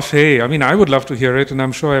story of Ahe. I mean, I would love to hear it, and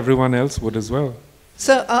I'm sure everyone else would as well.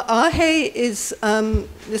 So Ahe is,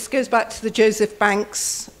 this goes back to the Joseph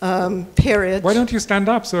Banks period. Why don't you stand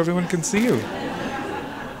up so everyone can see you?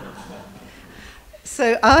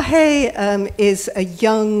 So Ahe is a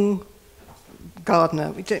young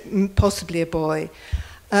gardener, possibly a boy.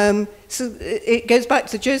 So it goes back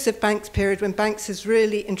to the Joseph Banks period, when Banks is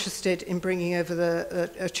really interested in bringing over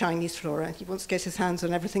a Chinese flora. He wants to get his hands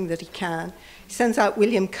on everything that he can. He sends out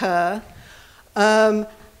William Kerr.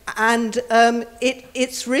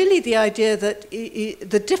 It's really the idea that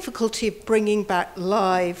the difficulty of bringing back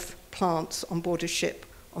live plants on board a ship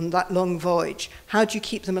on that long voyage. How do you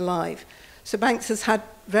keep them alive? So Banks has had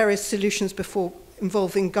various solutions before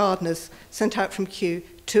involving gardeners sent out from Kew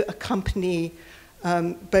to accompany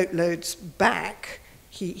boatloads back.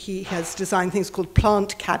 He has designed things called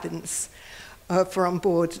plant cabins for on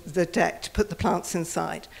board the deck to put the plants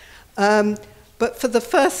inside. But for the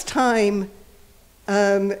first time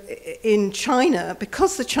in China,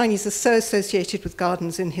 because the Chinese are so associated with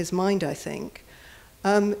gardens in his mind, I think,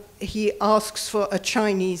 he asks for a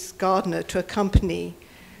Chinese gardener to accompany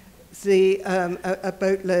a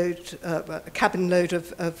boatload, a cabin load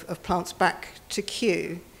of plants back to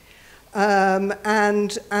Kew. So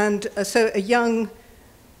a young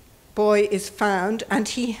boy is found, and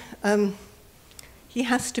he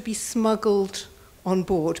has to be smuggled on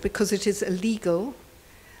board because it is illegal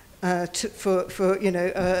for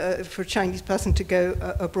a Chinese person to go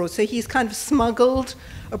abroad. So he's kind of smuggled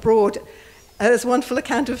abroad. There's a wonderful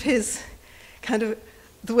account of his kind of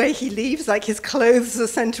the way he leaves, like his clothes are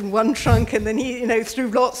sent in one trunk, and then he, through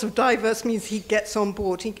lots of diverse means, he gets on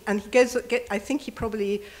board. I think he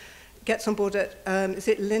probably gets on board at, is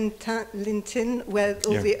it Lintin, where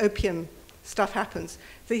all the opium stuff happens.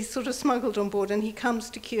 So he's sort of smuggled on board, and he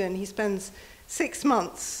comes to Kew, and he spends 6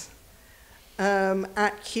 months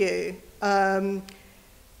at Kew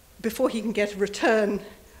before he can get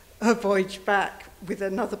a voyage back with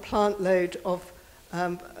another plant load of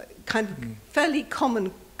kind of fairly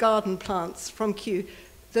common garden plants from Kew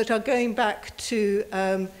that are going back to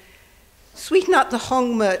sweeten up the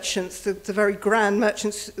Hong merchants, the very grand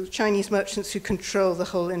merchants, Chinese merchants who control the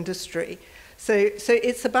whole industry. So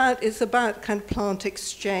it's about kind of plant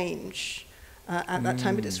exchange at that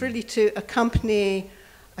time, but it's really to accompany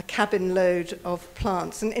a cabin load of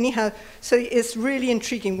plants. And anyhow, so it's really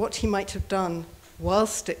intriguing what he might have done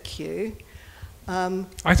whilst at Kew.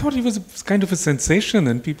 I thought he was kind of a sensation,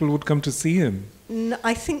 and people would come to see him. No,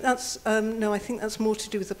 I think that's more to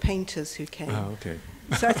do with the painters who came. Oh, okay.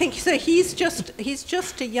 So I think he's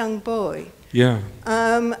just a young boy. Yeah.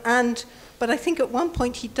 But I think at one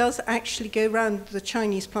point he does actually go around the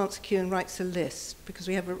Chinese plants at Kew and writes a list, because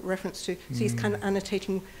we have a reference to. So he's kind of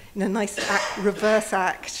annotating in a nice reverse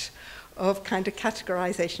act of kind of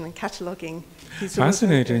categorization and cataloguing.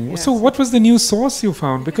 Fascinating. So what was the new source you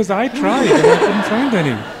found? Because I tried and I couldn't find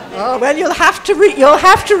any. Oh, well, you'll have to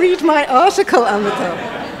read my article, Amitav.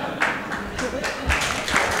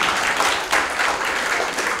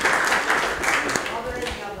 Are there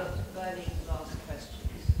any other burning last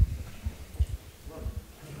questions? Well,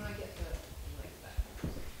 can I get the mic back?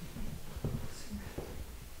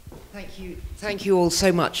 Thank you all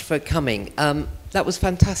so much for coming. That was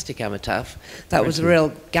fantastic, Amitav. That was a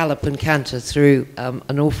real gallop and canter through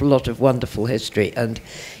an awful lot of wonderful history. And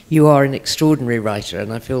you are an extraordinary writer,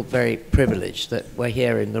 and I feel very privileged that we're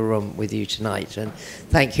here in the room with you tonight. And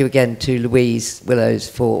thank you again to Louise Willows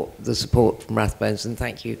for the support from Rathbones, and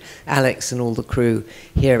thank you, Alex, and all the crew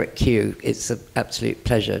here at Kew. It's an absolute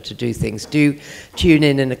pleasure to do things. Do tune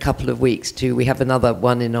in a couple of weeks too. We have another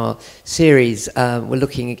one in our series. We're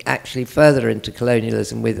looking actually further into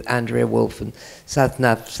colonialism with Andrea Wolfe and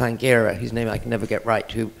Sadhnath Sanghera, whose name I can never get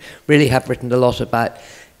right, who really have written a lot about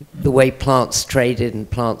the way plants traded and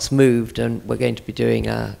plants moved, and we're going to be doing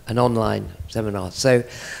an online seminar. So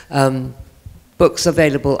books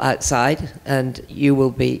available outside, and you will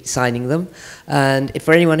be signing them. And if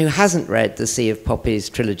for anyone who hasn't read the Sea of Poppies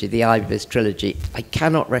trilogy, the Ibis trilogy, I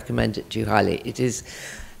cannot recommend it too highly. It is,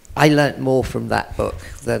 I learnt more from that book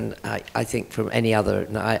than I think from any other.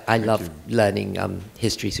 And I love learning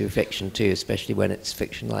history through fiction too, especially when it's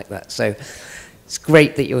fiction like that. So it's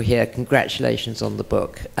great that you're here. Congratulations on the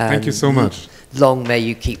book. Thank you so much. Long may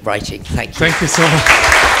you keep writing. Thank you. Thank you so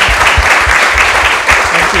much.